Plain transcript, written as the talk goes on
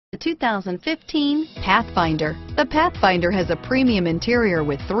The 2015 Pathfinder. The Pathfinder has a premium interior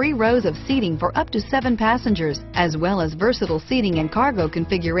with 3 rows of seating for up to 7 passengers, as well as versatile seating and cargo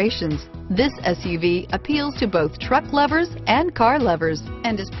configurations. This SUV appeals to both truck lovers and car lovers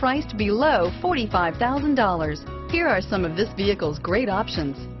and is priced below $45,000. Here are some of this vehicle's great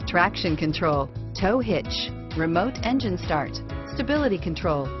options: traction control, tow hitch, remote engine start, stability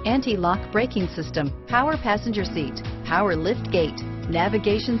control, anti-lock braking system, power passenger seat, power liftgate,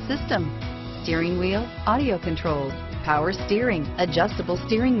 navigation system, steering wheel audio controls, power steering, adjustable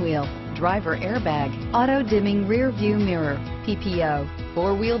steering wheel, driver airbag, auto dimming rear view mirror, PPO,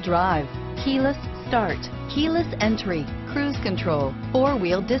 4-wheel drive, keyless start, keyless entry, cruise control,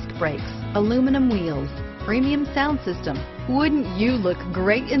 4-wheel disc brakes, aluminum wheels, premium sound system. Wouldn't you look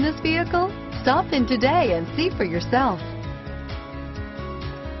great in this vehicle? Stop in today and see for yourself.